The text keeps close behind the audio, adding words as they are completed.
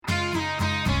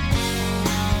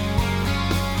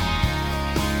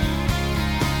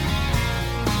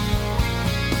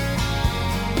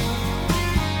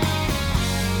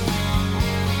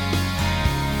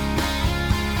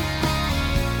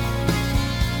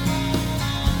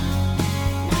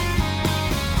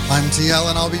I'm TL,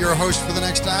 and I'll be your host for the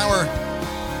next hour.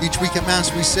 Each week at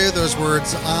Mass, we say those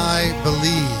words, I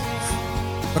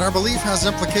believe. But our belief has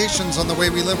implications on the way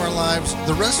we live our lives.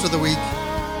 The rest of the week,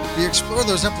 we explore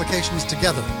those implications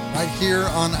together, right here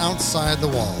on Outside the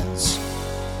Walls.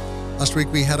 Last week,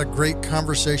 we had a great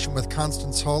conversation with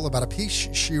Constance Hull about a piece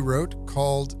she wrote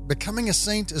called Becoming a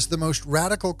Saint is the Most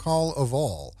Radical Call of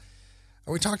All.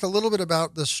 And we talked a little bit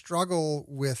about the struggle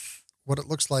with what it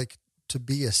looks like to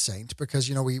be a saint, because,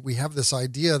 you know, we have this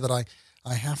idea that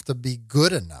I have to be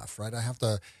good enough, right? I have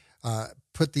to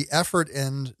put the effort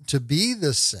in to be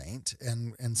the saint,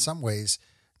 and in some ways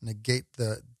negate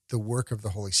the work of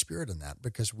the Holy Spirit in that,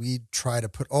 because we try to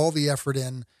put all the effort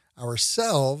in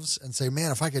ourselves and say,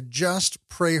 man, if I could just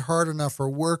pray hard enough or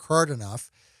work hard enough,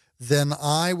 then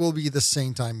I will be the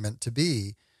saint I'm meant to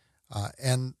be.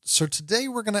 And so today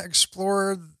we're going to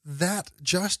explore that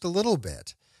just a little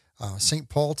bit. St.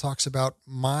 Paul talks about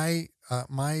my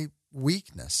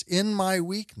weakness. In my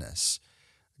weakness,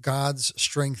 God's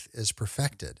strength is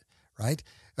perfected, right?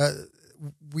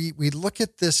 We look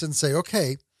at this and say,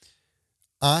 okay,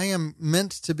 I am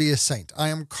meant to be a saint. I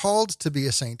am called to be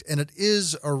a saint, and it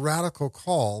is a radical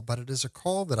call, but it is a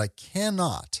call that I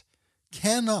cannot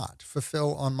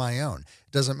fulfill on my own.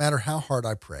 It doesn't matter how hard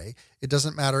I pray. It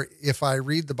doesn't matter if I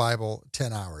read the Bible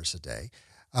 10 hours a day.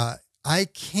 I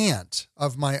can't,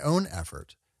 of my own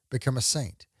effort, become a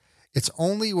saint. It's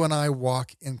only when I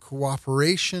walk in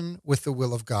cooperation with the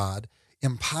will of God,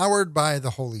 empowered by the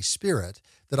Holy Spirit,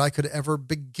 that I could ever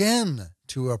begin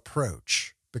to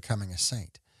approach becoming a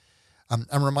saint.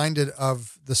 I'm reminded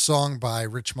of the song by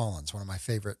Rich Mullins, one of my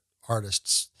favorite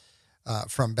artists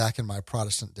from back in my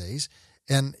Protestant days.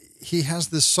 And he has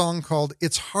this song called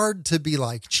It's Hard to Be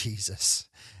Like Jesus.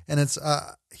 And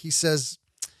he says,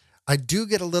 I do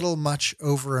get a little much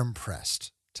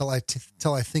overimpressed till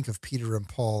I think of Peter and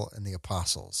Paul and the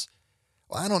apostles.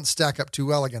 Well, I don't stack up too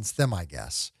well against them, I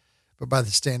guess. But by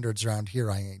the standards around here,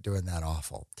 I ain't doing that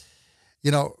awful.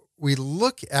 You know, we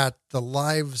look at the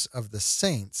lives of the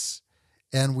saints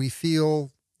and we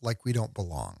feel like we don't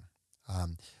belong.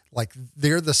 Like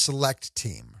they're the select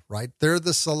team, right? They're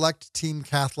the select team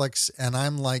Catholics, and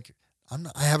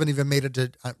I haven't even made it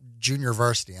to junior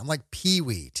varsity. I'm like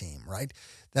Pee-wee team, right?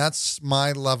 That's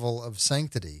my level of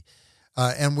sanctity.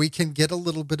 And we can get a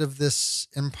little bit of this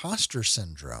imposter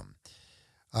syndrome.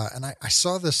 And I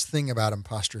saw this thing about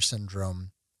imposter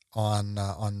syndrome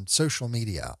on social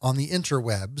media, on the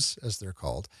interwebs, as they're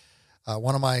called.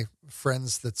 One of my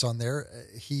friends that's on there,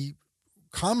 he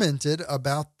commented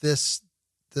about this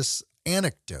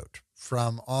anecdote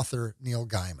from author Neil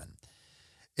Gaiman.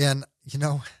 And, you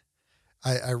know,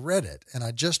 I read it, and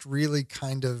I just really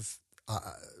kind of,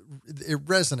 it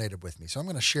resonated with me. So I'm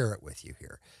going to share it with you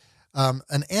here.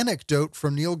 An anecdote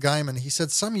from Neil Gaiman. He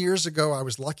said, some years ago, I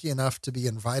was lucky enough to be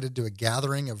invited to a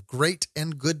gathering of great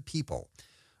and good people,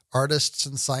 artists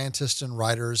and scientists and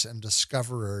writers and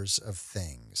discoverers of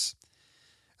things.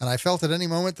 And I felt at any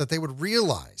moment that they would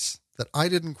realize that I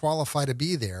didn't qualify to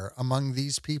be there among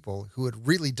these people who had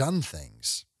really done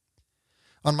things.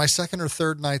 On my second or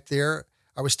third night there,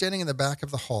 I was standing in the back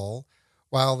of the hall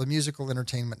while the musical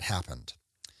entertainment happened.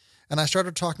 And I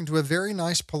started talking to a very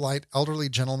nice, polite, elderly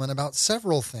gentleman about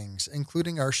several things,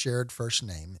 including our shared first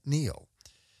name, Neil.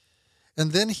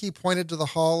 And then he pointed to the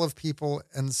hall of people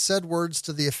and said words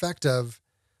to the effect of,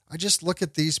 I just look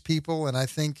at these people and I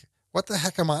think, what the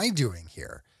heck am I doing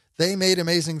here? They made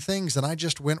amazing things, and I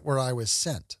just went where I was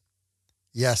sent.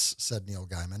 Yes, said Neil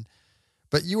Gaiman,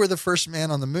 but you were the first man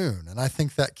on the moon, and I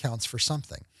think that counts for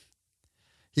something.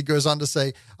 He goes on to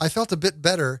say, I felt a bit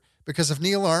better because if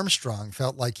Neil Armstrong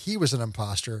felt like he was an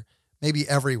imposter, maybe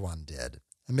everyone did.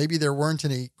 And maybe there weren't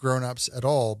any grown-ups at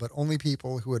all, but only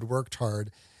people who had worked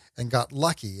hard and got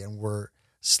lucky and were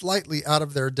slightly out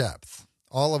of their depth.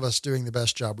 All of us doing the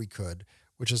best job we could,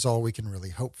 which is all we can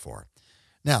really hope for.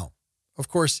 Now, of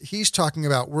course, he's talking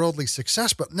about worldly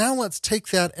success, but now let's take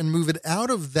that and move it out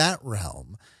of that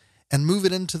realm and move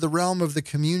it into the realm of the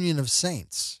communion of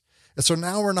saints. And so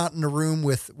now we're not in a room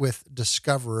with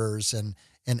discoverers and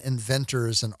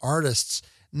inventors and artists.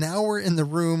 Now we're in the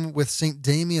room with St.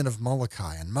 Damien of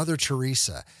Molokai and Mother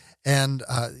Teresa and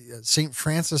St.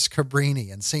 Francis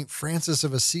Cabrini and St. Francis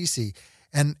of Assisi.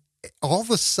 And all of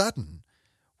a sudden,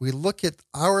 we look at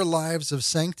our lives of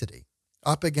sanctity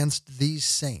up against these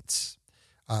saints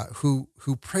who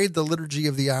prayed the liturgy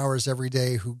of the hours every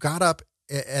day, who got up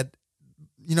at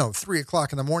 3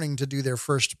 o'clock in the morning to do their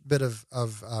first bit of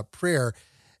prayer,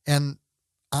 and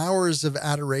hours of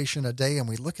adoration a day. And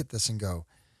we look at this and go,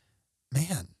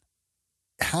 man,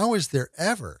 how is there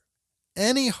ever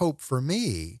any hope for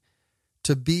me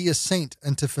to be a saint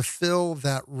and to fulfill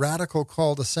that radical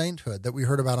call to sainthood that we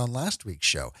heard about on last week's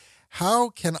show. How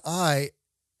can I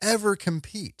ever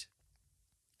compete?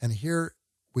 And here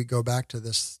we go back to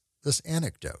this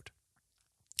anecdote.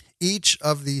 Each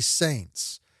of these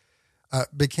saints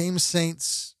became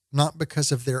saints not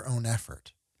because of their own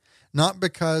effort, not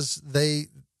because they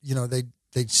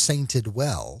sainted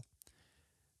well.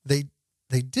 They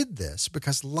did this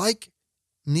because, like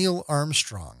Neil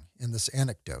Armstrong in this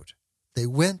anecdote, they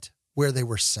went where they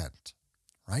were sent,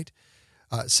 right?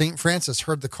 St. Francis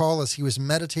heard the call as he was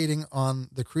meditating on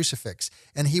the crucifix,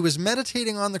 and he was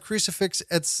meditating on the crucifix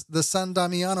at the San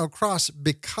Damiano cross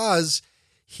because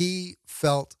he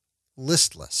felt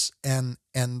listless and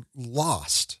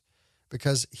lost,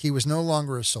 because he was no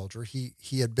longer a soldier.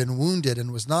 He had been wounded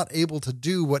and was not able to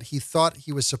do what he thought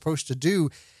he was supposed to do,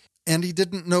 and he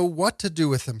didn't know what to do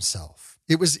with himself.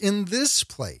 It was in this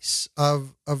place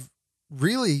of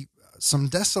really some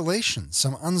desolation,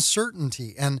 some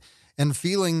uncertainty, and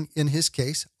feeling, in his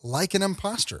case, like an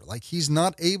imposter, like he's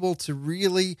not able to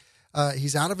really,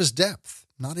 he's out of his depth,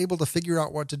 not able to figure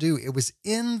out what to do. It was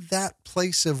in that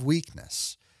place of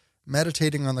weakness,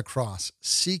 meditating on the cross,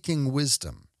 seeking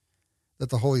wisdom, that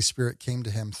the Holy Spirit came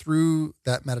to him through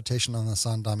that meditation on the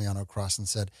San Damiano cross and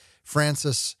said,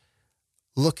 "Francis,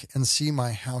 look and see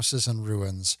my houses in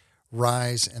ruins,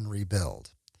 rise and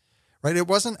rebuild." Right? It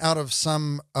wasn't out of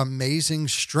some amazing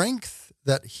strength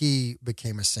that he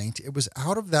became a saint. It was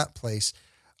out of that place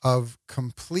of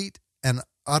complete and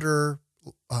utter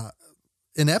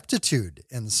ineptitude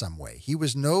in some way. He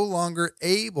was no longer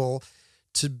able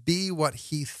to be what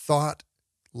he thought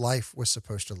life was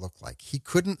supposed to look like. He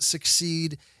couldn't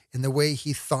succeed in the way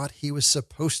he thought he was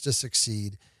supposed to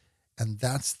succeed. And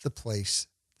that's the place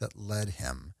that led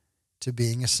him to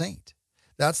being a saint.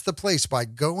 That's the place, by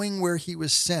going where he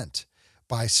was sent,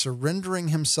 by surrendering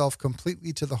himself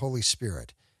completely to the Holy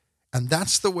Spirit. And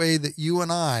that's the way that you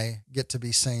and I get to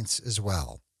be saints as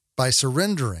well, by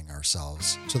surrendering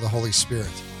ourselves to the Holy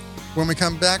Spirit. When we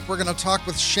come back, we're going to talk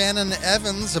with Shannon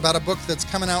Evans about a book that's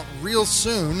coming out real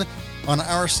soon on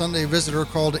Our Sunday Visitor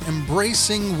called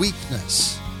Embracing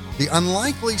Weakness, The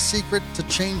Unlikely Secret to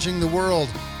Changing the World.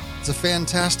 It's a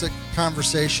fantastic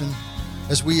conversation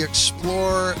as we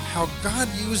explore how God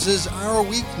uses our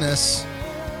weakness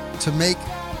to make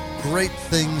great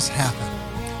things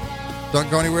happen. Don't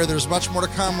go anywhere. There's much more to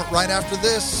come right after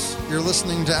this. You're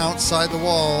listening to Outside the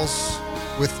Walls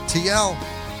with TL.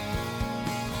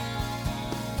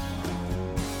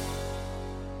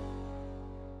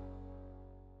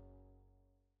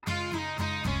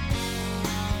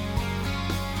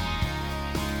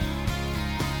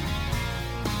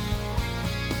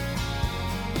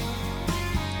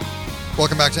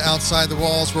 Welcome back to Outside the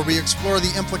Walls, where we explore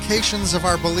the implications of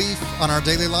our belief on our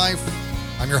daily life.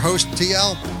 I'm your host,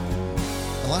 TL.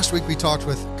 And last week we talked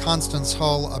with Constance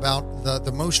Hull about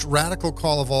the most radical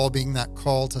call of all being that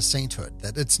call to sainthood,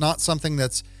 that it's not something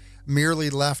that's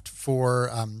merely left for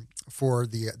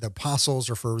the apostles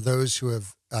or for those who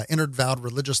have entered vowed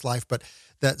religious life, but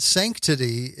that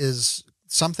sanctity is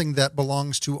something that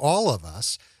belongs to all of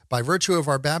us. By virtue of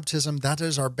our baptism, that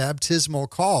is our baptismal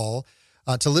call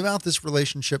to live out this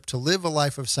relationship, to live a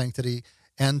life of sanctity,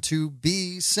 and to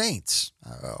be saints.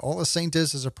 All a saint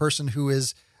is a person who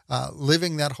is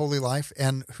living that holy life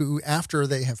and who, after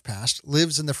they have passed,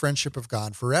 lives in the friendship of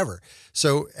God forever.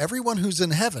 So everyone who's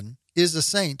in heaven is a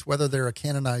saint, whether they're a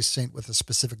canonized saint with a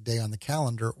specific day on the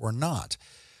calendar or not.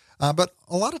 But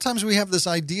a lot of times we have this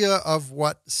idea of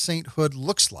what sainthood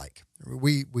looks like.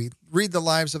 We read the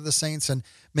lives of the saints, and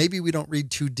maybe we don't read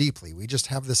too deeply. We just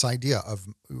have this idea of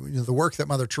the work that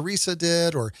Mother Teresa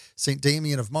did, or St.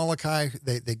 Damien of Molokai.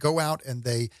 They go out and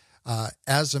they,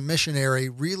 as a missionary,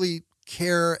 really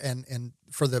care and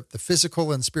for the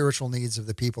physical and spiritual needs of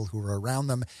the people who are around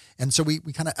them. And so we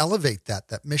kind of elevate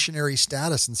that missionary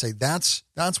status and say that's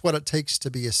what it takes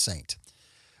to be a saint.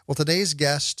 Well, today's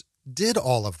guest did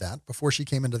all of that before she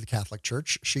came into the Catholic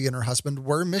Church. She and her husband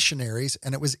were missionaries,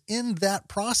 and it was in that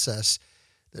process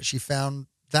that she found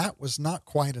that was not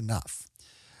quite enough.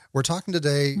 We're talking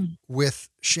today with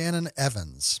Shannon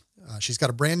Evans. She's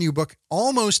got a brand new book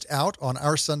almost out on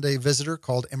Our Sunday Visitor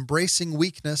called Embracing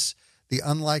Weakness, The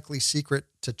Unlikely Secret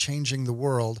to Changing the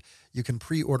World. You can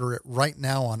pre-order it right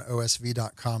now on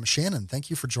osv.com. Shannon, thank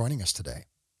you for joining us today.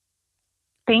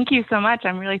 Thank you so much.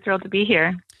 I'm really thrilled to be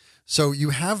here. So you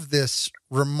have this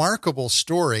remarkable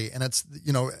story, and it's,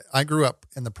 I grew up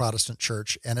in the Protestant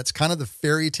church, and it's kind of the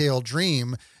fairy tale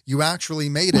dream. You actually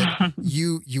made it.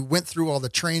 You went through all the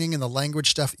training and the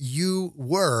language stuff. You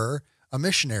were a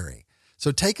missionary.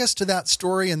 So take us to that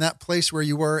story and that place where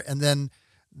you were, and then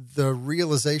the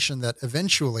realization that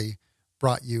eventually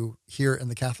brought you here in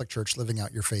the Catholic Church, living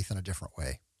out your faith in a different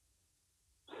way?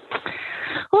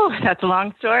 Oh, that's a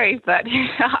long story, but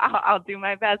I'll do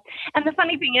my best. And the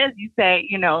funny thing is, you say,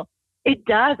 it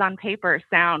does on paper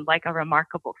sound like a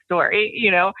remarkable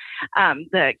story,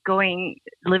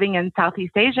 living in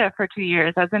Southeast Asia for 2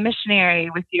 years as a missionary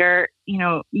with your,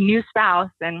 new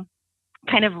spouse, and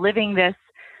kind of living this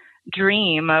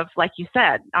dream of, like you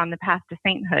said, on the path to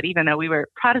sainthood, even though we were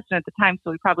Protestant at the time, so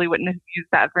we probably wouldn't have used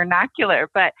that vernacular.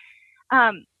 But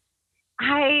as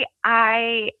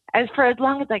for as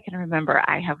long as I can remember,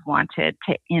 I have wanted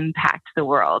to impact the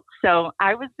world. So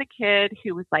I was the kid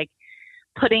who was like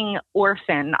putting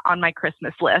orphan on my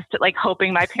Christmas list, like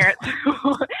hoping my parents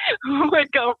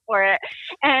would go for it.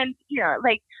 And,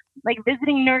 like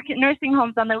visiting nursing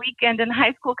homes on the weekend in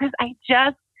high school, because I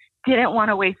just didn't want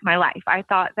to waste my life. I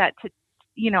thought that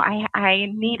I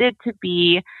needed to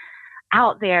be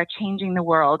out there changing the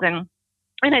world. And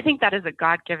I think that is a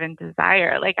God-given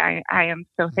desire. Like I am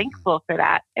so thankful for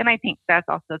that. And I think that's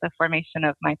also the formation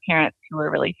of my parents, who were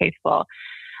really faithful.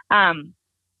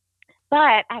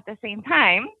 But at the same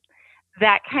time,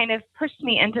 that kind of pushed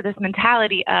me into this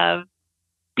mentality of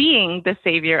being the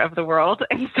savior of the world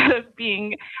instead of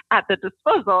being at the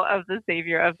disposal of the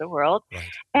savior of the world. Right.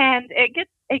 And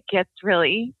it gets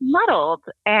really muddled.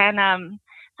 And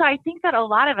so I think that a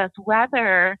lot of us,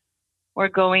 whether we're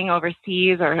going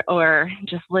overseas or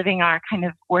just living our kind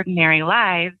of ordinary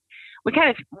lives, we kind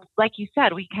of, like you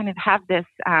said, we kind of have this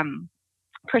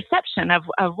perception of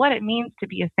what it means to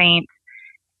be a saint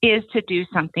is to do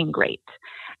something great.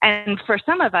 And for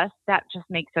some of us, that just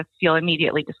makes us feel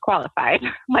immediately disqualified,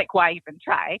 like why even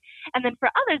try? And then for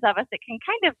others of us, it can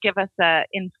kind of give us an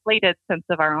inflated sense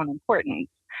of our own importance.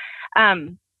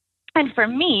 And for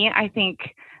me, I think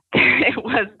it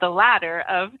was the latter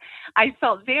of, I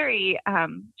felt very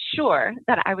sure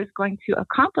that I was going to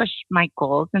accomplish my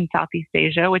goals in Southeast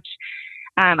Asia, which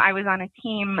I was on a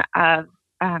team of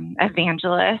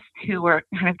evangelists who were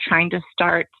kind of trying to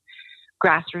start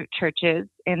grassroots churches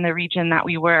in the region that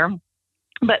we were.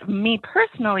 But me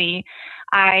personally,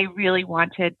 I really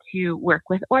wanted to work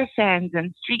with orphans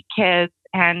and street kids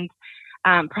and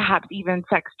perhaps even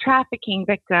sex trafficking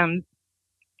victims.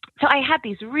 So I had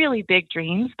these really big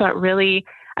dreams, but really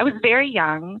I was very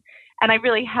young and I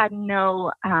really had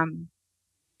no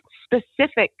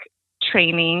specific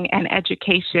training and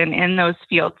education in those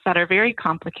fields that are very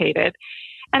complicated.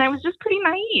 And I was just pretty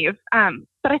naive.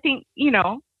 But I think,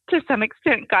 to some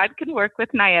extent, God can work with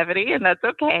naivety, and that's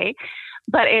okay.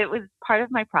 But it was part of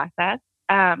my process.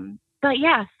 But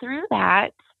yeah, through that,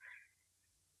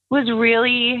 was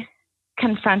really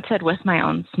confronted with my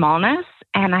own smallness,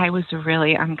 and I was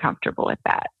really uncomfortable with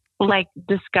that. Like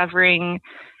discovering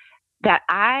that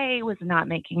I was not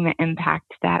making the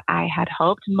impact that I had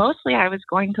hoped. Mostly I was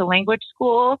going to language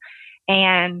school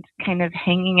and kind of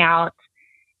hanging out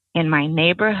in my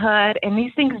neighborhood, and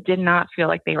these things did not feel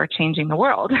like they were changing the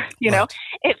world. Right.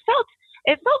 It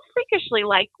felt freakishly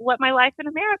like what my life in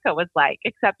America was like,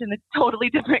 except in a totally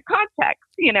different context.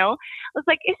 I was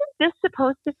like, isn't this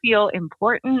supposed to feel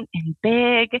important and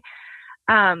big?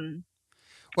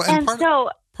 Well, and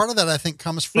part of that, I think,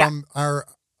 comes from our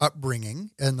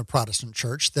upbringing in the Protestant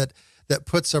church that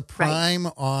puts a prime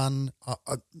on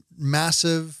a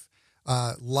massive,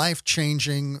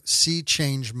 life-changing, sea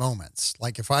change moments.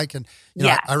 Like if I can,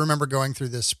 I remember going through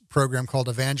this program called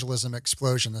Evangelism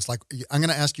Explosion. It's like, I'm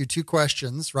going to ask you 2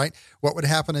 questions, right? What would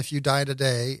happen if you die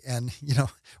today? And,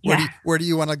 where do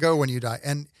you want to go when you die?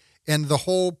 And the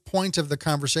whole point of the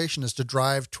conversation is to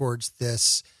drive towards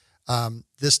this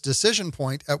decision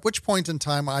point, at which point in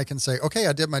time I can say, okay,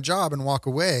 I did my job and walk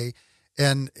away.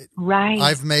 And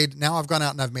I've gone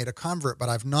out and I've made a convert, but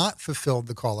I've not fulfilled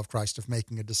the call of Christ of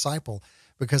making a disciple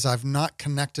because I've not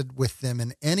connected with them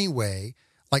in any way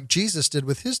like Jesus did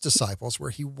with his disciples, where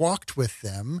he walked with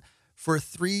them for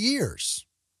 3 years.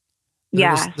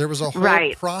 There was a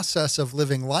whole process of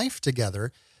living life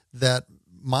together that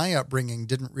my upbringing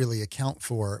didn't really account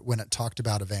for when it talked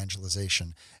about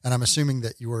evangelization. And I'm assuming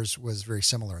that yours was very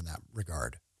similar in that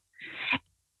regard.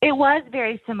 It was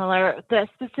very similar. The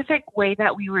specific way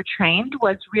that we were trained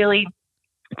was really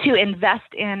to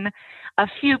invest in a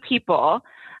few people.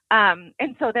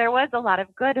 And so there was a lot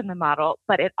of good in the model,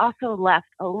 but it also left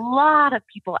a lot of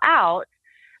people out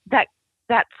that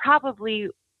probably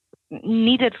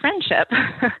needed friendship.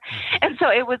 And so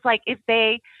it was like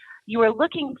you were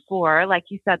looking for, like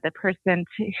you said, the person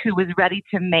who was ready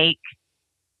to make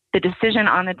the decision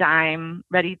on a dime,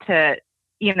 ready to,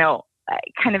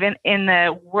 kind of in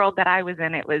the world that I was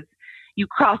in, it was, you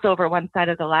cross over one side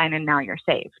of the line and now you're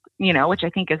saved, which I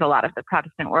think is a lot of the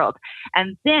Protestant world.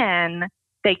 And then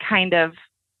they kind of,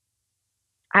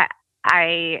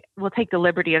 I will take the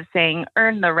liberty of saying,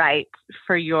 earn the right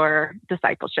for your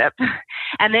discipleship.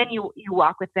 And then you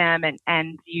walk with them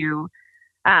and you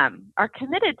are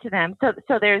committed to them.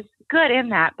 So there's good in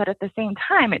that, but at the same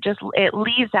time, it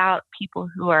leaves out people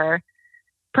who are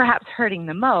perhaps hurting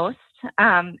the most,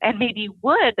 and maybe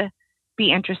would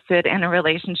be interested in a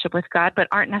relationship with God, but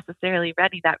aren't necessarily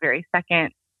ready that very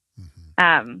second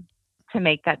to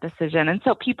make that decision. And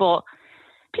so people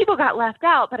got left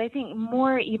out, but I think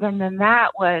more even than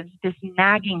that was this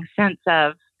nagging sense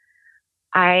of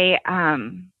I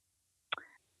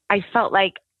felt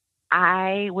like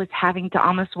I was having to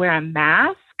almost wear a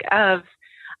mask of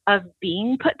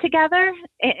being put together,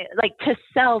 like to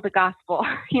sell the gospel,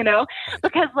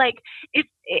 because like if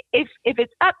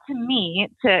it's up to me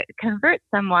to convert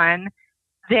someone,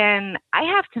 then I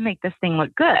have to make this thing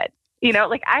look good.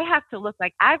 Like I have to look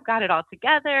like I've got it all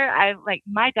together.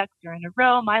 My ducks are in a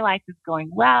row. My life is going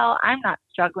well. I'm not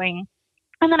struggling.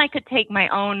 And then I could take my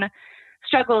own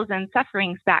struggles and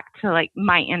sufferings back to like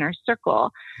my inner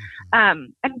circle.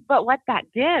 But what that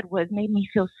did was made me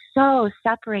feel so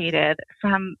separated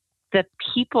from the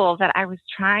people that I was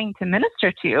trying to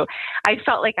minister to. I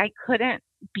felt like I couldn't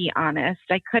be honest.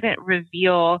 I couldn't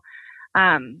reveal,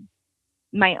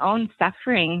 my own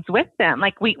sufferings with them.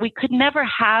 Like we could never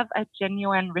have a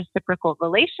genuine reciprocal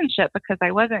relationship because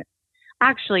I wasn't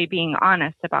actually being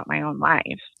honest about my own life.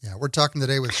 Yeah, we're talking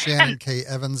today with Shannon K.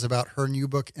 Evans about her new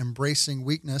book, Embracing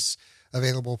Weakness,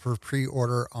 available for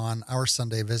pre-order on Our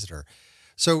Sunday Visitor.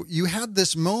 So you had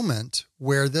this moment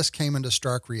where this came into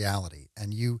stark reality,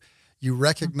 and you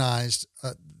recognized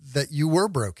that you were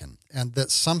broken and that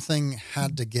something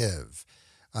had to give.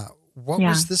 What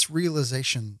was this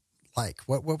realization like?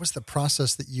 What was the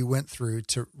process that you went through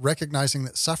to recognizing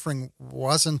that suffering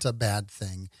wasn't a bad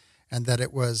thing and that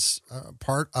it was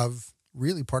part of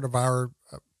our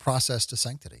process to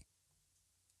sanctity?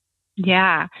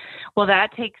 Yeah. Well,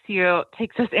 that takes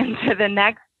us into the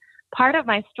next part of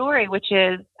my story, which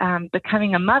is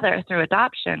becoming a mother through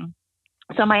adoption.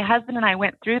 So my husband and I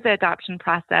went through the adoption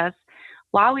process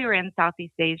while we were in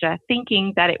Southeast Asia,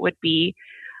 thinking that it would be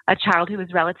a child who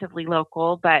was relatively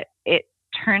local, but it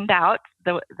turned out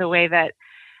the way that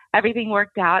everything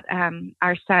worked out.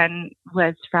 Our son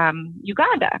was from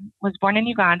Uganda, was born in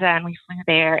Uganda, and we flew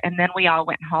there, and then we all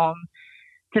went home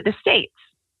to the States.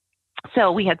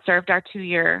 So we had served our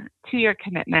two-year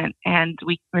commitment, and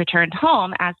we returned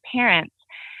home as parents.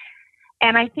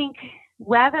 And I think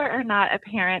whether or not a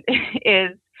parent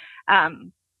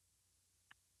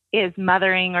is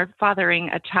mothering or fathering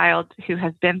a child who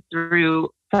has been through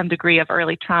some degree of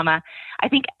early trauma, I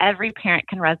think every parent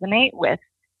can resonate with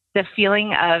the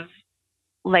feeling of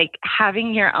like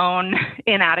having your own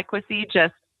inadequacy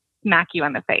just smack you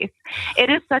in the face.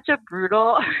 It is such a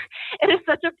brutal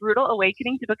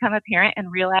awakening to become a parent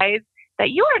and realize that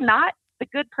you are not the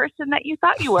good person that you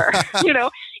thought you were.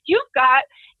 You've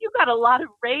got a lot of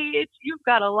rage. You've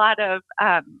got a lot of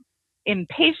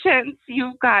impatience.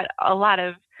 You've got a lot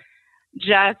of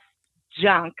just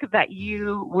junk that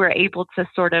you were able to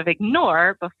sort of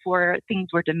ignore before things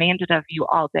were demanded of you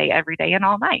all day, every day, and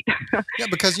all night. Yeah,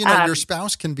 because, your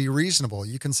spouse can be reasonable.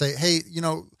 You can say, hey,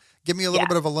 give me a little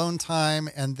bit of alone time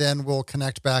and then we'll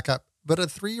connect back up. But a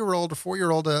 3-year-old, a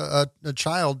 4-year-old, a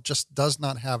child just does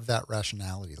not have that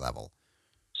rationality level.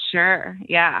 Sure.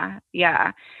 Yeah.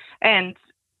 Yeah. And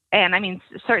I mean,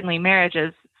 certainly marriage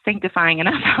is sanctifying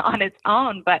enough on its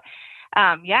own, but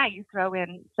you throw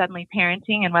in suddenly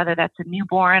parenting, and whether that's a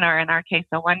newborn or in our case,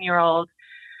 a 1-year-old,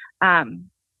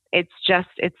 it's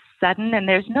sudden and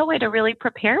there's no way to really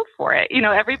prepare for it.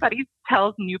 Everybody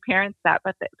tells new parents that,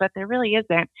 but there really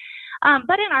isn't.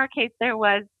 But in our case, there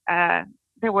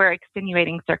were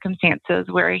extenuating circumstances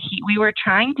where we were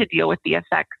trying to deal with the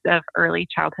effects of early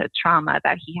childhood trauma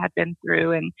that he had been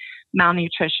through, and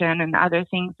malnutrition and other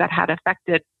things that had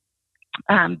affected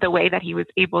the way that he was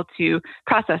able to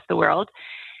process the world.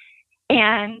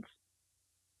 And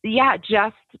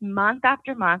just month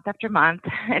after month after month,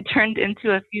 it turned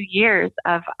into a few years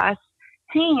of us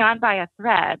hanging on by a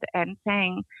thread and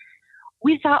saying,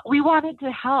 we thought we wanted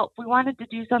to help. We wanted to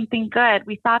do something good.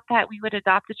 We thought that we would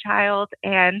adopt a child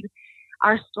and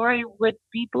our story would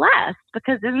be blessed,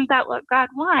 because isn't that what God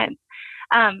wants?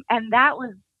 And that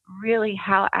was really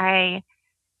how I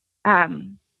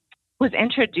was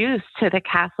introduced to the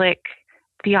Catholic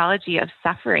theology of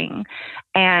suffering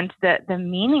and the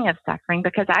meaning of suffering,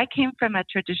 because I came from a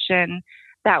tradition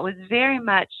that was very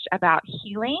much about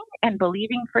healing and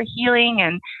believing for healing,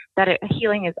 and that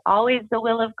healing is always the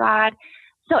will of God.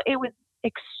 So it was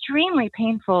extremely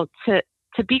painful to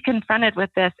be confronted with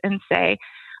this and say,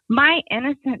 my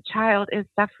innocent child is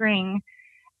suffering,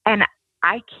 and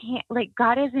I can't,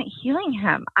 God isn't healing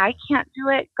him. I can't do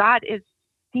it. God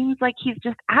seems like he's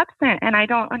just absent, and I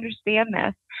don't understand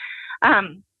this.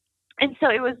 And so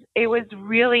it was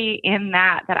really in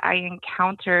that I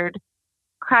encountered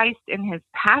Christ in his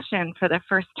passion for the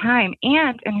first time,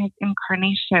 and in his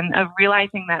incarnation, of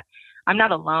realizing that I'm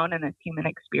not alone in this human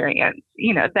experience.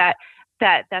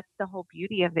 That's the whole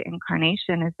beauty of the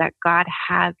incarnation, is that God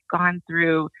has gone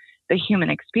through the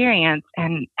human experience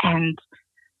and can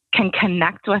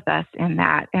connect with us in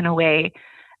that, in a way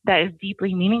that is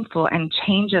deeply meaningful and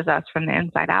changes us from the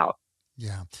inside out.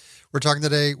 Yeah. We're talking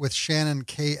today with Shannon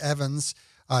K. Evans.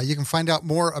 You can find out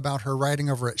more about her writing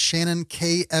over at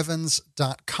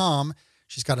shannonKevans.com.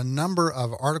 She's got a number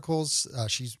of articles.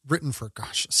 She's written for,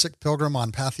 Sick Pilgrim,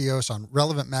 on Pathos, on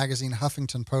Relevant Magazine,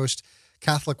 Huffington Post,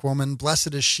 Catholic Woman,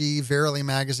 Blessed is She, Verily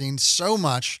Magazine, so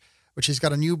much. But she's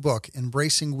got a new book,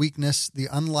 Embracing Weakness, The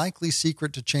Unlikely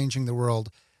Secret to Changing the World,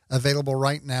 available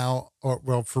right now,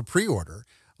 for pre-order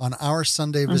on Our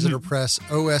Sunday Visitor Press,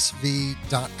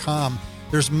 OSV.com.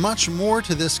 There's much more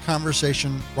to this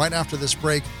conversation right after this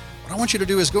break. What I want you to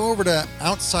do is go over to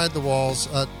Outside the Walls,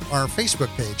 our Facebook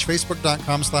page,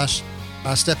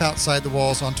 facebook.com/Step Outside the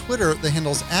Walls. On Twitter, the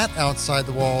handle's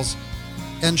 @OutsideTheWalls.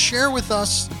 And share with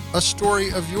us a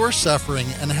story of your suffering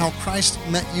and how Christ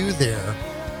met you there.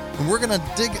 And we're going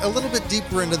to dig a little bit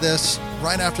deeper into this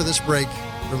right after this break.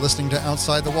 You're listening to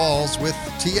Outside the Walls with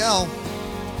TL.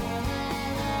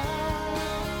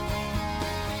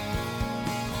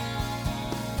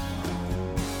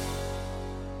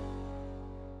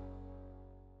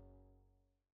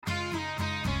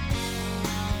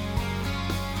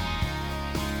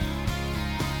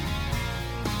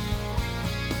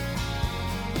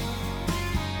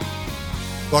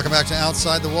 Welcome back to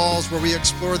Outside the Walls, where we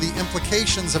explore the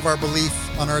implications of our belief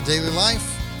on our daily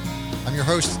life. I'm your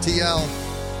host, TL.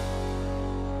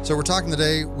 So we're talking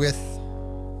today with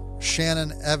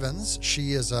Shannon Evans.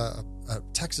 She is a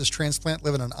Texas transplant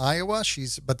living in Iowa.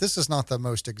 But this is not the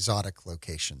most exotic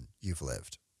location you've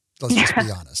lived. Let's just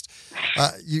be honest.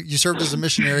 You served as a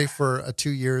missionary for 2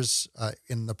 years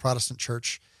in the Protestant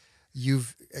church.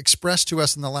 You've expressed to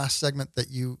us in the last segment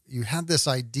that you had this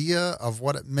idea of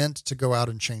what it meant to go out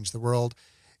and change the world,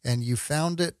 and you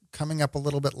found it coming up a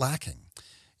little bit lacking.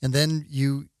 And then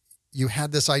you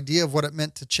had this idea of what it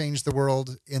meant to change the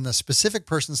world in a specific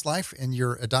person's life in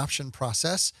your adoption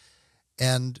process,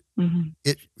 and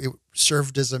it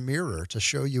served as a mirror to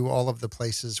show you all of the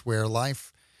places where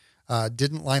life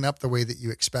didn't line up the way that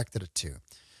you expected it to.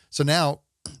 So now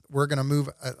we're going to move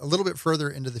a little bit further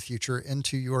into the future,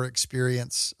 into your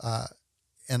experience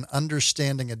and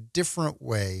understanding a different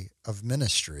way of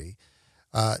ministry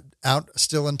out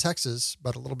still in Texas,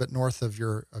 but a little bit north of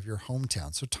your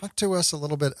hometown. So talk to us a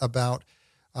little bit about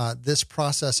this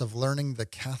process of learning the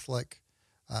Catholic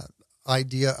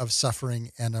idea of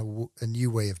suffering and a new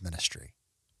way of ministry.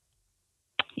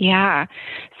 Yeah.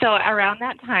 So around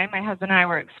that time, my husband and I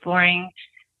were exploring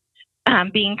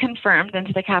being confirmed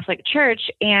into the Catholic Church,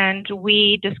 and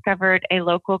we discovered a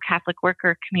local Catholic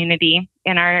worker community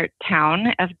in our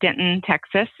town of Denton,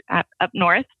 Texas, up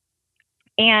north.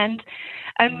 And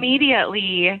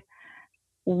immediately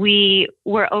we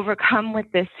were overcome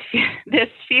with this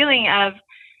feeling of,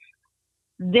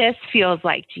 this feels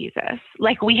like Jesus.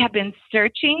 Like we have been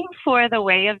searching for the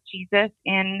way of Jesus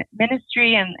in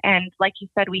ministry, and like you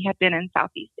said, we had been in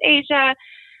Southeast Asia,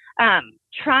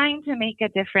 trying to make a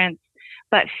difference,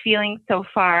 but feeling so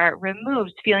far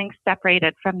removed, feeling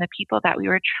separated from the people that we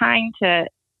were trying to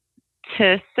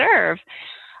serve.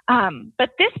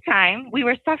 But this time we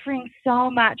were suffering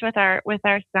so much with our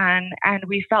son, and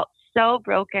we felt so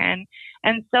broken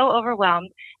and so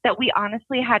overwhelmed that we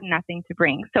honestly had nothing to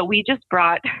bring. So we just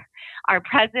brought our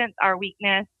presence, our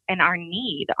weakness, and our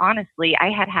need. Honestly, I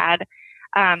had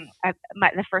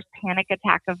the first panic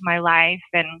attack of my life,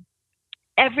 and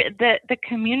the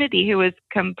community, who was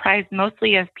comprised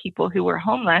mostly of people who were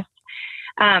homeless,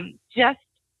 just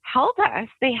held us.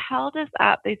 They held us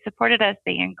up. They supported us.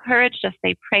 They encouraged us.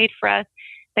 They prayed for us.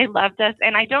 They loved us.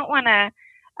 And I don't want to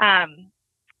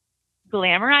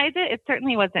glamorize it. It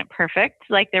certainly wasn't perfect.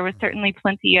 Like there was certainly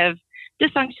plenty of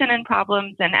dysfunction and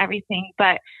problems and everything,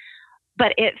 but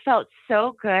it felt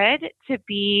so good to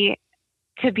be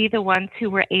the ones who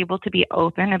were able to be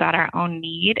open about our own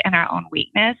need and our own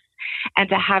weakness, and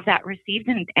to have that received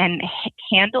and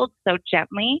handled so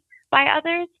gently by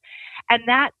others. And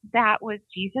that was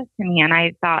Jesus to me. And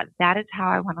I thought, that is how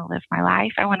I want to live my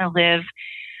life. I want to live,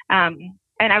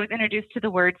 and I was introduced to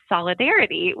the word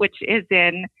solidarity, which is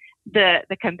in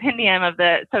the compendium of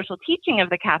the social teaching of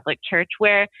the Catholic Church,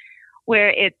 where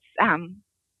it's,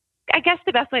 I guess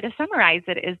the best way to summarize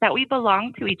it is that we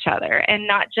belong to each other, and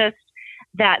not just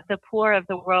that the poor of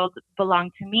the world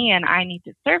belong to me and I need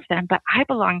to serve them, but I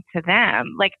belong to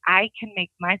them. Like, I can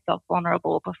make myself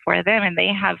vulnerable before them, and they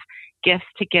have gifts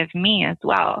to give me as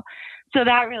well. So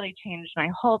that really changed my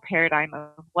whole paradigm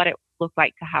of what it looked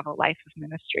like to have a life of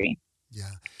ministry.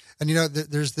 Yeah. And,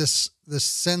 there's this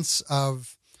sense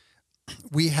of,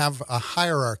 we have a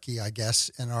hierarchy, I guess,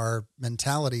 in our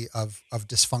mentality of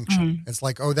dysfunction. It's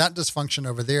like, oh, that dysfunction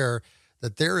over there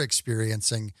that they're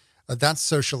experiencing, that's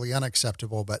socially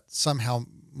unacceptable, but somehow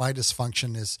my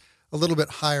dysfunction is a little bit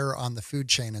higher on the food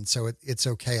chain, and so it's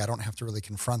okay. I don't have to really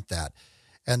confront that.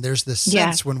 And there's this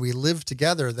sense when we live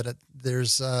together that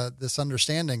there's this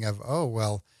understanding of, oh,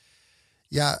 well,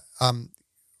 yeah,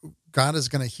 God is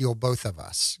going to heal both of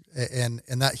us. And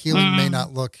that healing may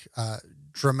not look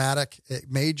dramatic. It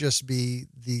may just be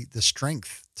the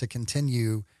strength to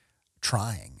continue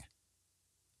trying.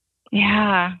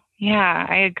 Yeah,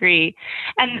 I agree.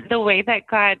 And the way that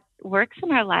God works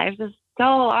in our lives is so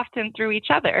often through each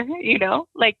other,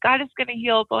 like God is going to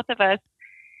heal both of us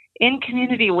in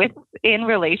community, in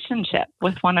relationship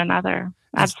with one another.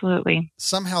 Absolutely.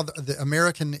 Somehow the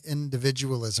American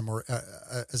individualism, or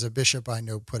as a bishop I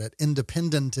know put it,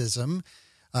 independentism,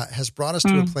 has brought us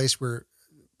to a place where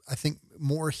I think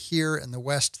more here in the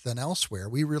West than elsewhere,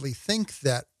 we really think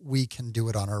that we can do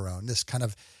it on our own. This kind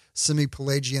of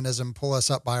semi-Pelagianism, pull us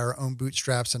up by our own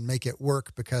bootstraps and make it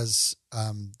work, because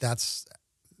that's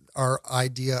our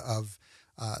idea of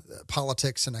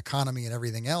politics and economy and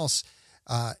everything else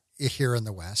here in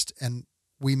the West. And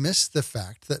we miss the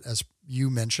fact that, as you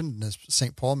mentioned, and as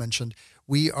St. Paul mentioned,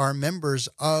 we are members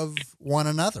of one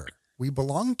another. We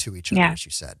belong to each other, as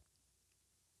you said.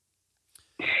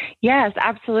 Yes,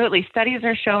 absolutely. Studies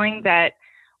are showing that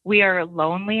we are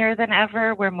lonelier than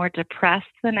ever. We're more depressed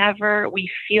than ever. We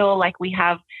feel like we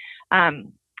have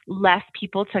less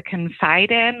people to confide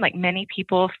in. Like, many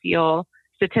people feel,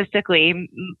 statistically,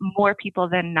 more people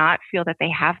than not feel that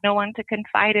they have no one to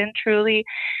confide in truly.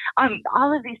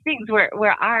 All of these things where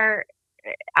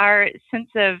our sense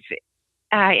of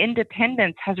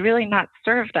independence has really not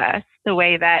served us the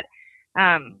way that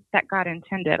God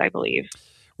intended, I believe.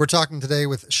 We're talking today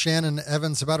with Shannon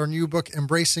Evans about her new book,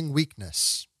 Embracing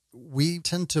Weakness. We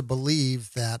tend to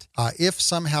believe that if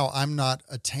somehow I'm not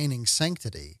attaining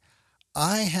sanctity,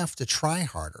 I have to try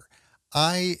harder.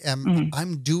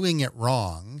 I'm doing it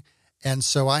wrong, and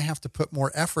so I have to put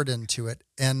more effort into it.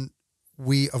 And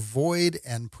we avoid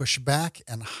and push back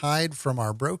and hide from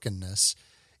our brokenness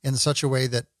in such a way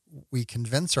that we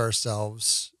convince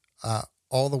ourselves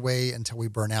all the way until we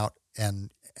burn out and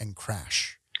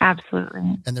crash.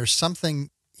 Absolutely. And there's something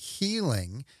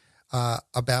healing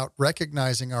about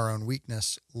recognizing our own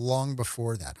weakness long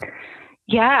before that.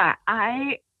 Yeah,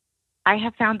 I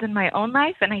have found in my own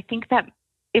life, and I think that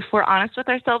if we're honest with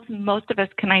ourselves, most of us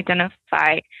can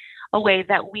identify a way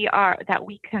that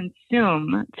we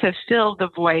consume to fill the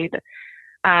void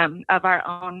of our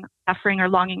own suffering or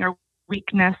longing or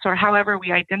weakness, or however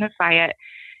we identify it.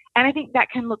 And I think that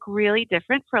can look really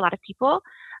different for a lot of people.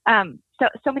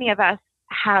 So many of us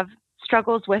have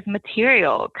struggles with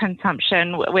material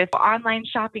consumption, with online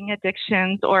shopping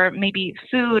addictions, or maybe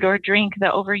food or drink, the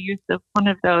overuse of one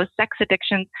of those, sex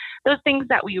addictions, those things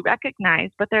that we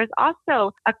recognize. But there's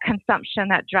also a consumption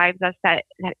that drives us that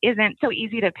isn't so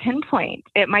easy to pinpoint.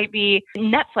 It might be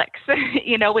Netflix,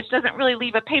 which doesn't really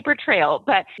leave a paper trail,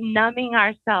 but numbing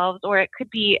ourselves, or it could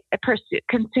be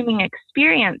consuming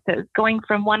experiences, going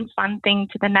from one fun thing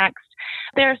to the next.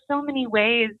 There are so many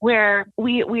ways where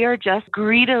we are just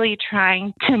greedily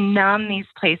trying to numb these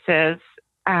places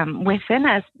within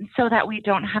us so that we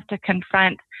don't have to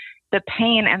confront the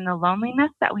pain and the loneliness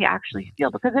that we actually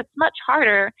feel, because it's much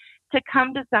harder to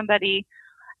come to somebody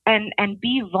and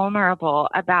be vulnerable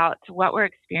about what we're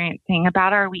experiencing,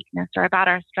 about our weakness or about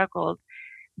our struggles,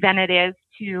 than it is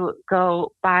to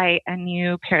go buy a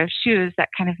new pair of shoes that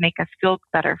kind of make us feel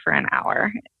better for an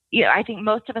hour. I think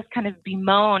most of us kind of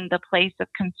bemoan the place of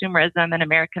consumerism in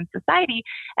American society,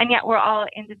 and yet we're all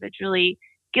individually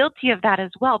guilty of that as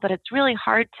well. But it's really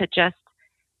hard to just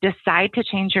decide to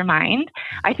change your mind.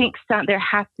 I think there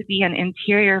has to be an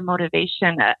interior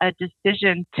motivation, a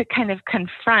decision to kind of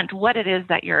confront what it is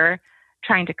that you're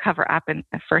trying to cover up in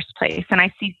the first place. And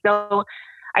I see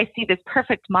this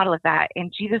perfect model of that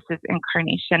in Jesus'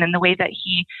 incarnation, and the way that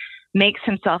he makes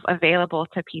himself available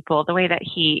to people, the way that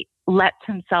he lets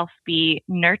himself be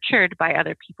nurtured by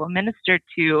other people, ministered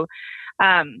to,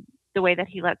 the way that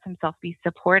he lets himself be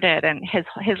supported. And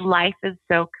his life is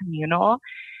so communal.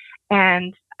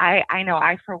 And I know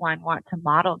I, for one, want to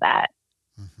model that.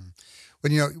 Mm-hmm.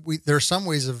 Well, there are some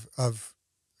ways of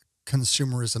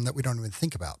consumerism that we don't even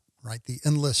think about, right? The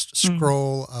endless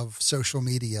scroll of social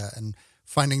media and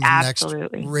finding the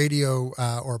Absolutely. next radio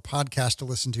or podcast to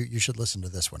listen to. You should listen to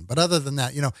this one. But other than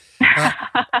that,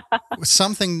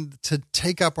 something to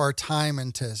take up our time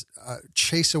and to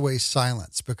chase away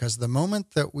silence, because the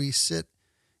moment that we sit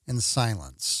in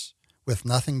silence with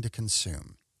nothing to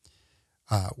consume,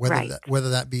 whether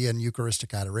that be in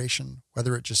Eucharistic adoration,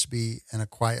 whether it just be in a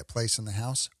quiet place in the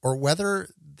house, or whether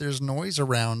there's noise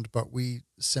around, but we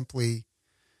simply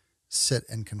sit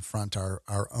and confront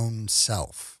our own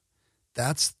self.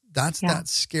 That's that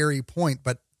scary point.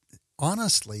 But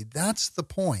honestly, that's the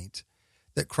point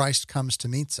that Christ comes to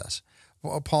meet us.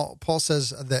 Well, Paul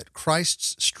says that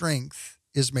Christ's strength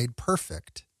is made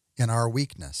perfect in our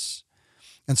weakness.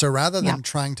 And so rather than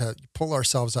trying to pull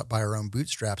ourselves up by our own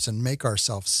bootstraps and make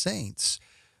ourselves saints,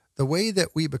 the way that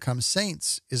we become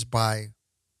saints is by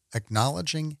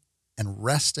acknowledging and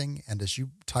resting, and as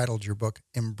you titled your book,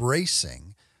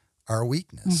 embracing our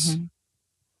weakness. Mm-hmm.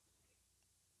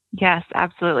 Yes,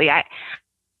 absolutely.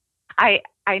 I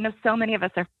know so many of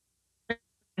us are,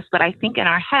 but I think in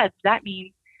our heads that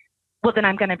means, well, then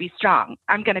I'm going to be strong.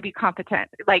 I'm going to be competent.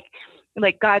 Like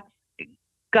God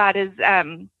is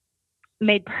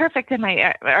made perfect in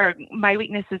my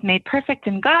weakness is made perfect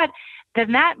in God.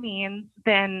 Then that means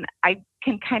then I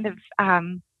can kind of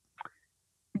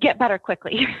get better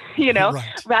quickly, Right.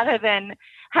 rather than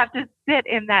have to sit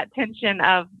in that tension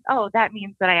of, oh, that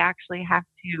means that I actually have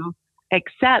to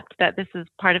accept that this is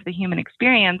part of the human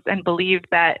experience and believe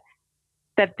that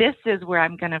this is where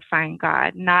I'm going to find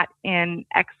God, not in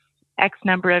X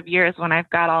number of years when I've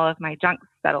got all of my junk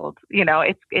settled.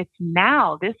 It's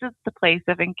now. This is the place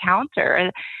of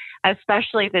encounter,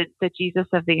 especially the Jesus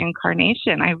of the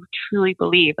incarnation. I truly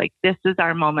believe this is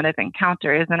our moment of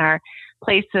encounter, is in our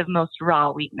place of most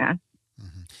raw weakness.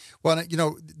 Mm-hmm. Well,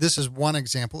 this is one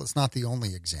example. It's not the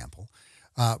only example.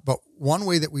 But one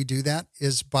way that we do that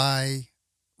is by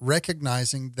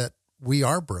recognizing that we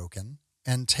are broken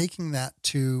and taking that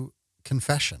to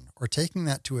confession or taking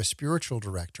that to a spiritual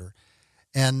director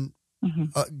and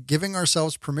giving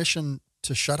ourselves permission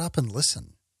to shut up and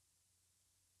listen.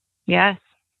 Yes.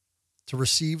 To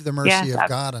receive the mercy of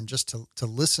God and just to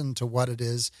listen to what it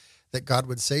is that God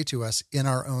would say to us in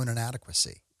our own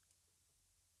inadequacy.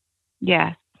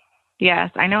 Yes.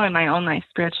 Yes. I know in my own life,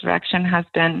 spiritual direction has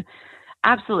been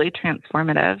absolutely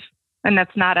transformative. And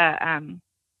that's not a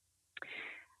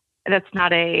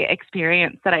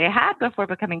experience that I had before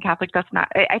becoming Catholic.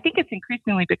 I think it's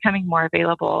increasingly becoming more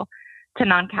available to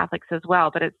non-Catholics as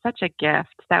well, but it's such a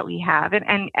gift that we have,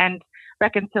 and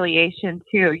reconciliation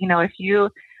too. If you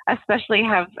especially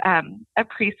have a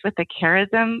priest with a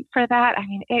charism for that, I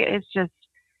mean, it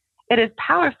is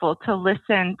powerful to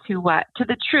listen to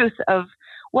the truth of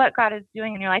what God is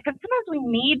doing in your life. And sometimes we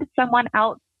need someone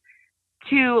else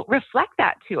to reflect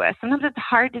that to us. Sometimes it's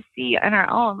hard to see on our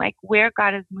own, where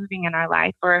God is moving in our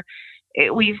life, or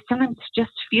we sometimes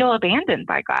just feel abandoned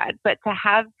by God. But to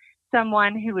have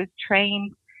someone who is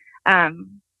trained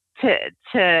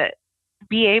to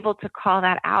be able to call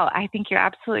that out, I think you're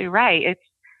absolutely right.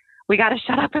 We got to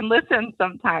shut up and listen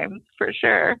sometimes, for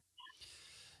sure.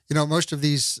 Most of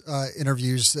these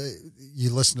interviews, you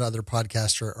listen to other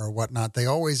podcasts or whatnot, they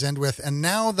always end with, and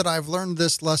now that I've learned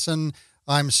this lesson,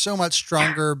 I'm so much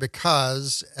stronger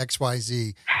because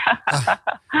XYZ.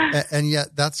 And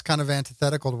yet that's kind of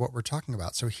antithetical to what we're talking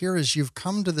about. So here is, you've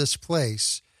come to this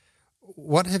place.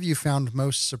 What have you found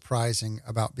most surprising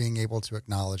about being able to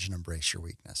acknowledge and embrace your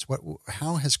weakness?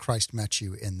 How has Christ met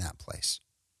you in that place?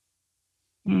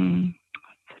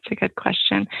 Such a good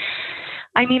question.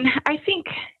 I mean, I think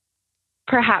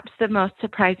perhaps the most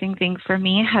surprising thing for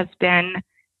me has been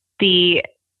the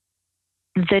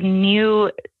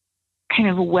new kind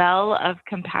of well of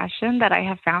compassion that I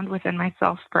have found within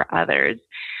myself for others.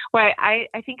 Where I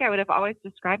think I would have always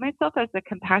described myself as a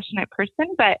compassionate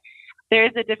person, but there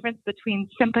is a difference between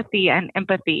sympathy and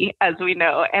empathy, as we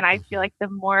know. And I feel like the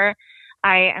more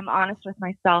I am honest with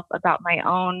myself about my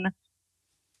own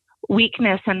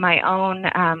weakness and my own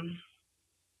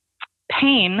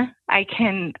pain,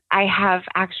 I have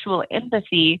actual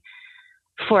empathy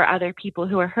for other people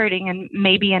who are hurting, and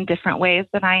maybe in different ways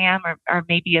than I am, or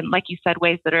maybe in, like you said,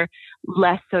 ways that are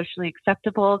less socially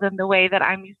acceptable than the way that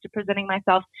I'm used to presenting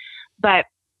myself. But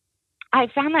I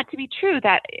found that to be true,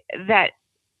 that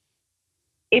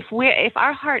if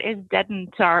our heart is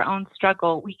deadened to our own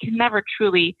struggle, we can never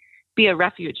truly be a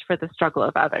refuge for the struggle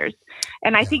of others.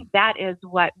 And I think that is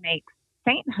what makes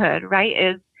sainthood, right?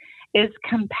 Is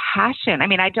compassion. I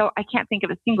mean, I can't think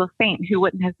of a single saint who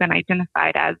wouldn't have been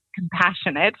identified as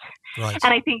compassionate. Right.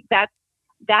 And I think that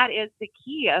is the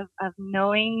key of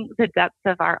knowing the depths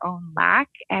of our own lack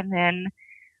and then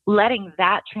letting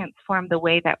that transform the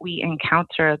way that we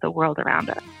encounter the world around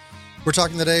us. We're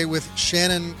talking today with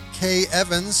Shannon K.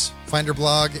 Evans. Find her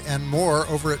blog and more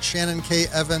over at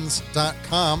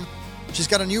ShannonKEvans.com. She's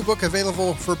got a new book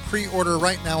available for pre-order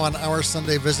right now on Our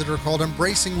Sunday Visitor called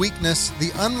Embracing Weakness,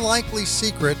 The Unlikely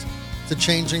Secret to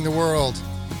Changing the World.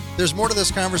 There's more to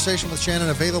this conversation with Shannon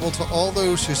available to all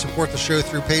those who support the show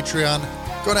through Patreon.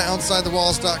 Go to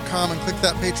OutsideTheWalls.com and click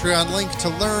that Patreon link to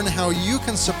learn how you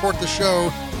can support the show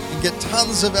and get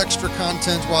tons of extra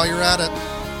content while you're at it.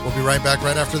 We'll be right back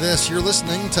right after this. You're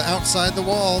listening to Outside the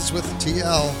Walls with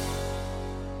TL.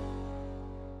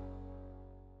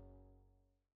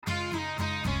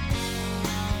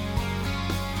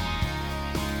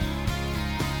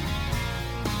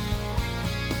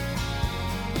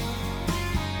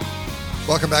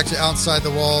 Welcome back to Outside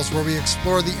the Walls, where we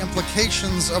explore the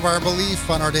implications of our belief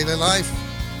on our daily life.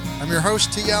 I'm your host,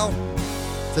 TL.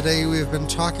 Today we have been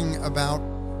talking about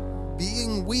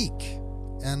being weak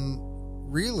and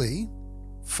really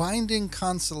finding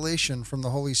consolation from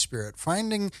the Holy Spirit,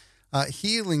 finding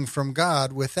healing from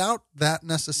God without that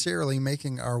necessarily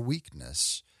making our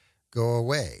weakness go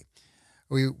away.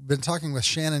 We've been talking with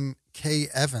Shannon K.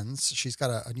 Evans. She's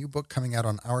got a new book coming out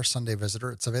on Our Sunday Visitor.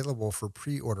 It's available for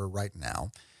pre-order right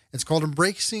now. It's called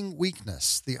Embracing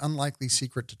Weakness, The Unlikely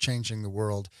Secret to Changing the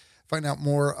World. Find out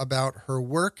more about her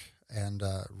work and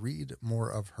read more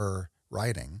of her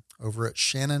writing over at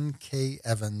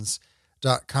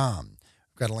ShannonKEvans.com.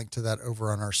 We've got a link to that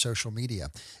over on our social media.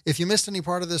 If you missed any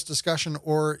part of this discussion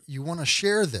or you want to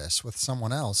share this with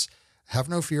someone else, have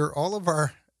no fear. All of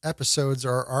our episodes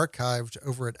are archived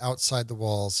over at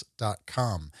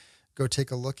OutsideTheWalls.com. Go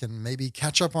take a look and maybe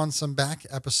catch up on some back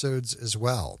episodes as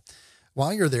well.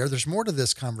 While you're there, there's more to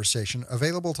this conversation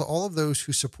available to all of those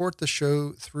who support the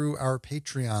show through our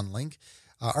Patreon link.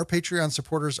 Our Patreon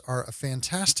supporters are a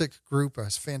fantastic group, a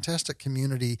fantastic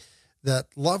community that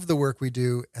love the work we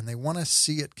do, and they want to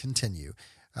see it continue.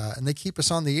 And they keep us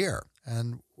on the air.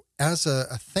 And as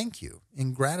a thank you,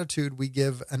 in gratitude, we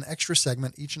give an extra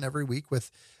segment each and every week with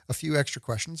a few extra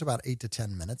questions, about 8 to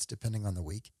 10 minutes, depending on the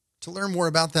week. To learn more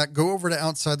about that, go over to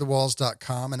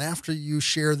OutsideTheWalls.com, and after you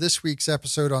share this week's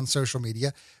episode on social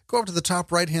media, go up to the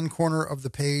top right-hand corner of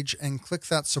the page and click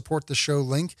that Support the Show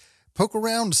link. Poke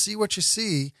around, see what you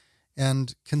see,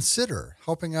 and consider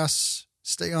helping us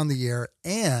stay on the air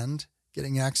and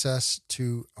getting access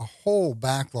to a whole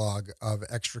backlog of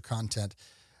extra content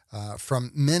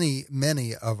from many,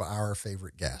 many of our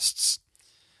favorite guests.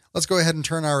 Let's go ahead and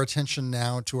turn our attention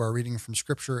now to our reading from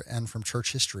Scripture and from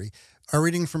church history. Our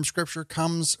reading from Scripture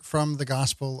comes from the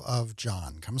Gospel of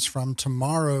John, comes from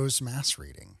tomorrow's Mass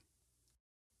reading.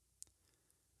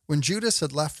 When Judas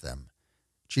had left them,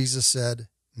 Jesus said,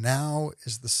 "Now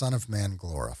is the Son of Man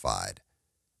glorified,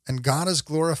 and God is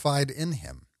glorified in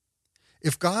him.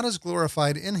 If God is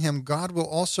glorified in him, God will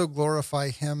also glorify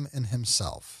him in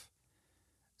himself.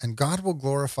 And God will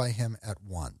glorify him at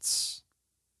once.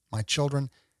 My children,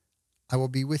 I will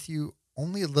be with you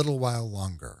only a little while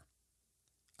longer.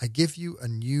 I give you a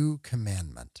new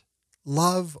commandment.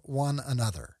 Love one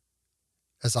another.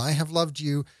 As I have loved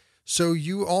you, so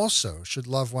you also should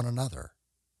love one another.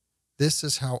 This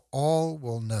is how all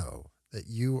will know that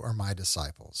you are my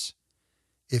disciples,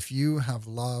 if you have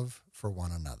love for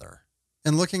one another."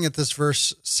 In looking at this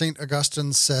verse, St.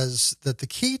 Augustine says that the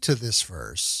key to this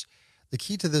verse, the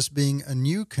key to this being a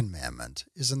new commandment,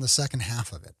 is in the second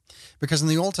half of it. Because in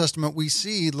the Old Testament, we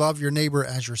see love your neighbor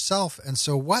as yourself. And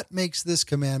so what makes this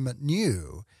commandment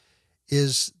new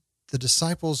is the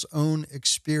disciples' own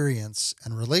experience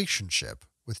and relationship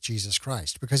with Jesus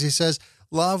Christ. Because he says,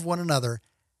 love one another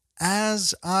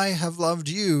as I have loved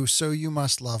you, so you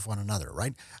must love one another,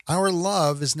 right? Our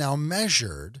love is now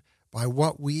measured by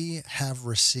what we have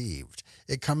received.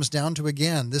 It comes down to,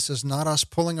 again, this is not us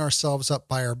pulling ourselves up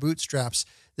by our bootstraps.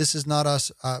 This is not us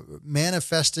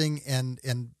manifesting and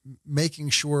making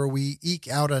sure we eke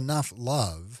out enough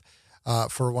love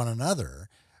for one another.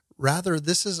 Rather,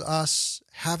 this is us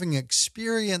having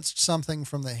experienced something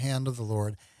from the hand of the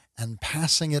Lord and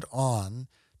passing it on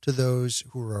to those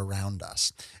who are around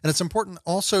us. And it's important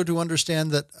also to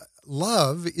understand that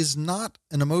love is not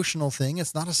an emotional thing.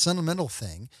 It's not a sentimental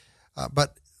thing.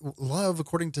 But love,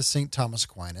 according to St. Thomas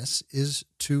Aquinas, is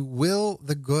to will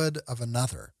the good of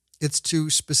another. It's to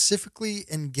specifically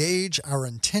engage our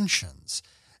intentions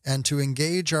and to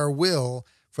engage our will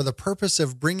for the purpose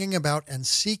of bringing about and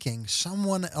seeking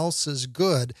someone else's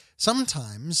good,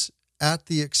 sometimes at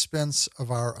the expense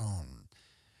of our own.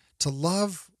 To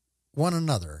love one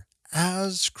another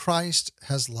as Christ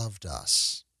has loved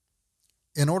us.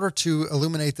 In order to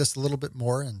illuminate this a little bit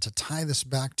more and to tie this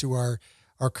back to our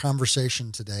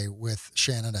conversation today with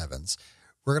Shannon Evans,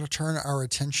 we're going to turn our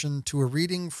attention to a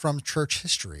reading from church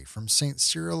history from St.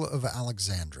 Cyril of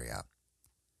Alexandria.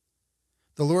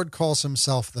 The Lord calls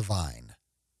himself the vine,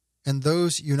 and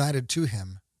those united to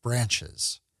him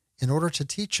branches, in order to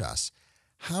teach us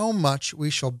how much we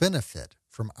shall benefit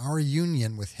from our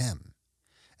union with him,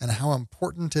 and how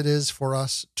important it is for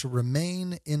us to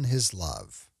remain in his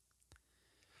love.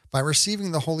 By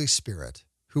receiving the Holy Spirit,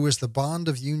 who is the bond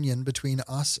of union between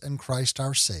us and Christ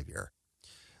our Savior,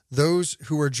 those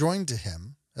who are joined to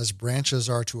him, as branches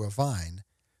are to a vine,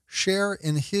 share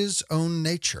in his own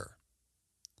nature.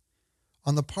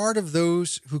 On the part of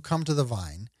those who come to the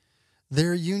vine,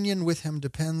 their union with him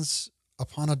depends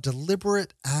upon a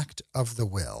deliberate act of the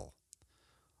will.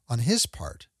 On his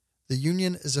part, the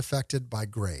union is effected by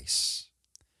grace.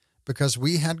 Because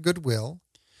we had good will,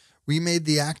 we made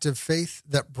the act of faith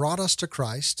that brought us to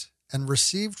Christ and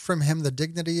received from him the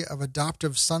dignity of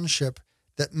adoptive sonship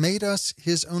that made us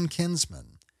his own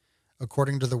kinsmen.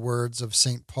 According to the words of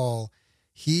St. Paul,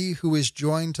 he who is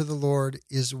joined to the Lord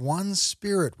is one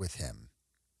spirit with him.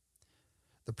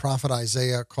 The prophet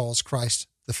Isaiah calls Christ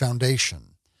the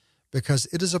foundation, because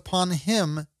it is upon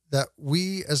him that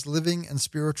we as living and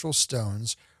spiritual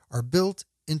stones are built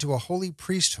into a holy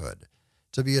priesthood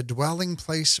to be a dwelling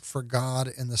place for God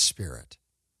in the Spirit.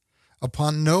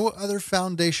 Upon no other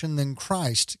foundation than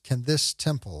Christ can this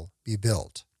temple be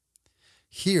built.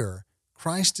 Here,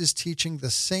 Christ is teaching the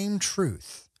same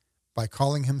truth by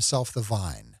calling himself the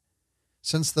vine,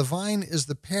 since the vine is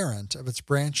the parent of its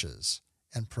branches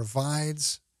and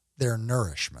provides their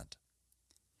nourishment.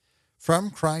 From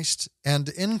Christ and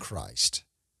in Christ,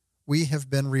 we have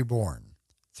been reborn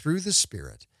through the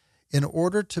Spirit in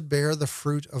order to bear the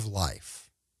fruit of life,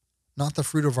 not the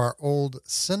fruit of our old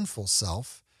sinful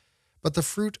self, but the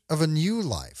fruit of a new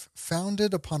life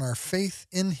founded upon our faith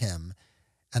in him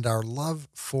and our love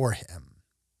for him.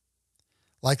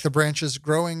 Like the branches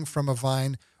growing from a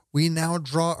vine, we now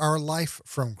draw our life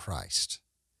from Christ,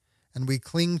 and we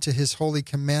cling to his holy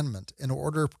commandment in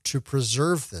order to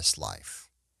preserve this life.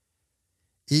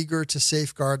 Eager to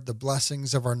safeguard the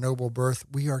blessings of our noble birth,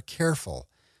 we are careful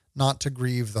not to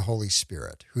grieve the Holy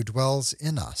Spirit, who dwells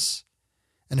in us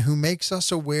and who makes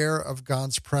us aware of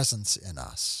God's presence in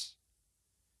us.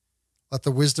 Let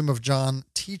the wisdom of John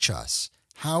teach us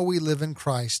how we live in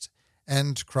Christ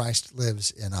and Christ lives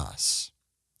in us.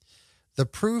 The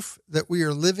proof that we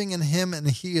are living in him and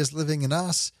he is living in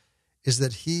us is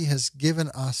that he has given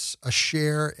us a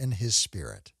share in his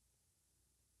Spirit.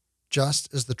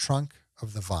 Just as the trunk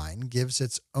of the vine gives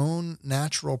its own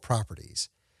natural properties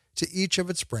to each of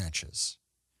its branches,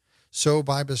 so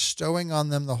by bestowing on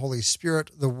them the Holy Spirit,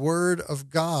 the Word of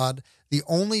God, the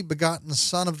only begotten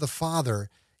Son of the Father,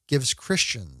 gives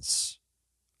Christians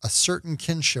a certain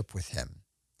kinship with him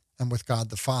and with God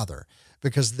the Father,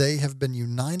 because they have been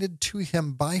united to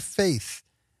him by faith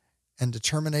and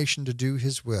determination to do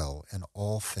his will in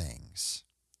all things.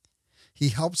 He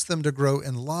helps them to grow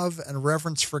in love and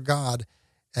reverence for God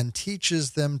and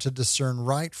teaches them to discern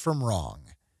right from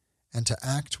wrong and to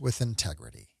act with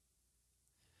integrity.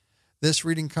 This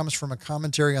reading comes from a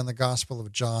commentary on the Gospel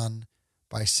of John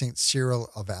by St. Cyril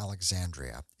of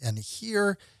Alexandria. And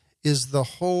here is the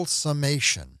whole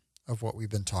summation of what we've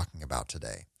been talking about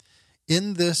today.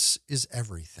 In this is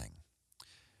everything.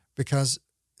 Because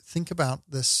think about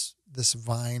this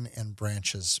vine and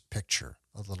branches picture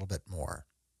a little bit more.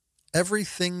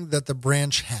 Everything that the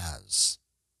branch has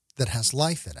that has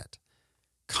life in it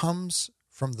comes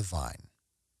from the vine,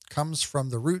 comes from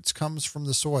the roots, comes from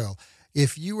the soil.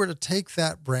 If you were to take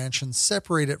that branch and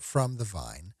separate it from the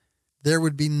vine, there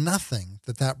would be nothing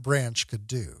that branch could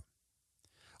do.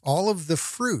 All of the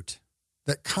fruit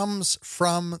that comes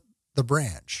from the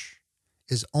branch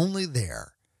is only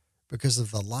there because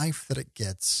of the life that it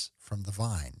gets from the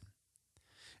vine.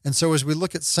 And so as we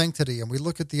look at sanctity and we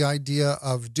look at the idea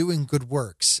of doing good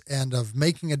works and of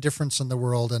making a difference in the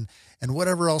world and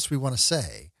whatever else we want to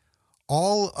say,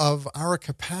 all of our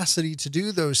capacity to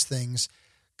do those things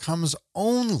comes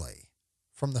only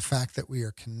from the fact that we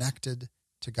are connected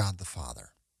to God the Father.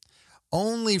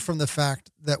 Only from the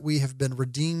fact that we have been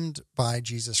redeemed by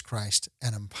Jesus Christ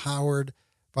and empowered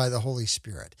by the Holy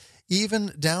Spirit.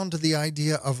 Even down to the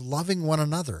idea of loving one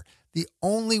another. The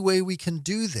only way we can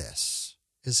do this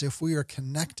is if we are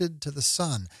connected to the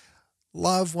Son.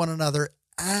 Love one another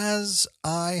as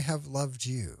I have loved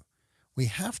you. We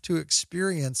have to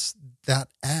experience that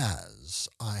as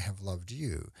I have loved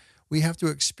you. We have to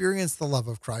experience the love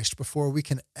of Christ before we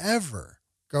can ever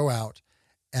go out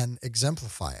and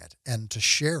exemplify it and to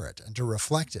share it and to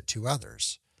reflect it to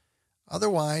others.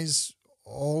 Otherwise,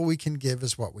 all we can give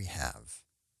is what we have.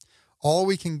 All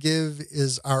we can give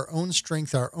is our own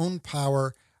strength, our own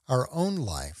power, our own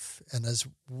life. And as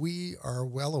we are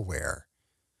well aware,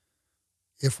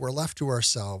 if we're left to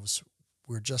ourselves,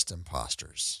 we're just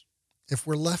imposters. If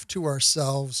we're left to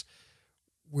ourselves,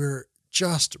 we're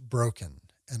just broken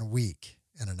and weak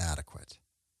and inadequate.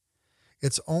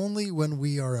 It's only when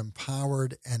we are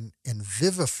empowered and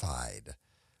vivified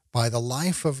by the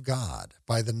life of God,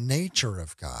 by the nature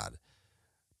of God,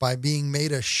 by being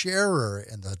made a sharer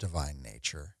in the divine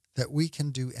nature, that we can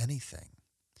do anything.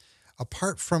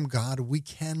 Apart from God, we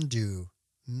can do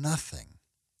nothing.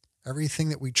 Everything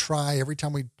that we try, every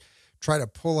time we try to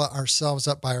pull ourselves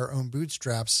up by our own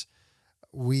bootstraps,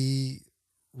 we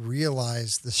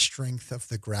realize the strength of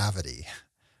the gravity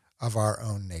of our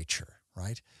own nature,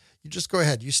 right? You just go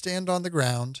ahead. You stand on the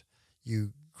ground,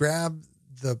 you grab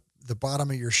the bottom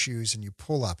of your shoes and you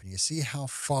pull up and you see how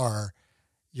far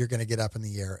you're going to get up in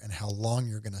the air and how long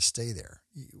you're going to stay there.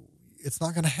 It's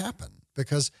not going to happen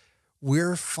because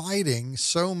we're fighting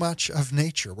so much of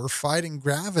nature. We're fighting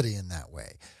gravity in that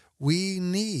way. We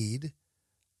need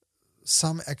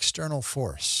some external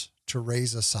force to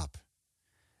raise us up.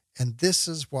 And this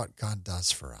is what God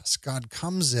does for us. God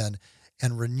comes in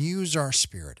and renews our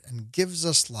spirit and gives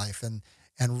us life and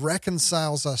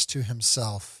reconciles us to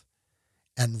himself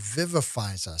and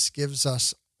vivifies us, gives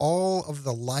us all of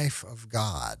the life of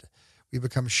God. We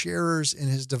become sharers in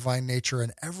his divine nature,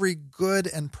 and every good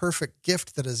and perfect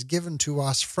gift that is given to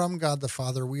us from God the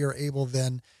Father, we are able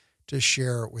then to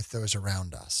share with those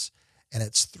around us. And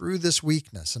it's through this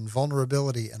weakness and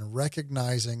vulnerability and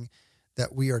recognizing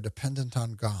that we are dependent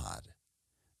on God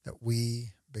that we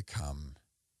become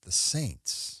the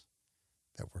saints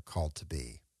that we're called to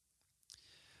be.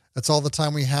 That's all the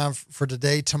time we have for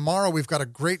today. Tomorrow we've got a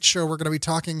great show. We're going to be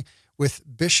talking with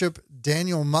Bishop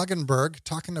Daniel Muggenberg,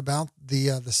 talking about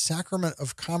the sacrament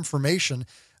of confirmation.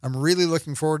 I'm really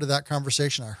looking forward to that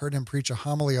conversation. I heard him preach a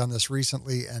homily on this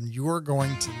recently, and you're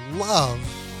going to love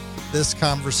this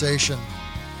conversation.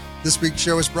 This week's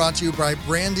show is brought to you by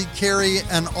Brandy Carey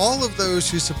and all of those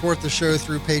who support the show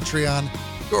through Patreon.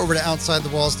 Go over to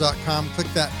OutsideTheWalls.com, click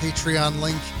that Patreon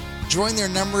link, join their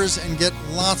numbers, and get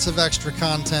lots of extra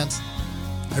content.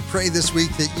 I pray this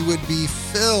week that you would be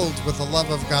filled with the love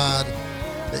of God,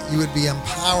 that you would be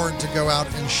empowered to go out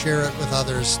and share it with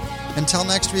others. Until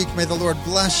next week, may the Lord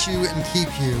bless you and keep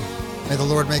you. May the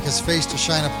Lord make his face to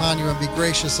shine upon you and be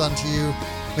gracious unto you.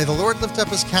 May the Lord lift up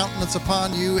his countenance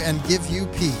upon you and give you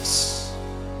peace.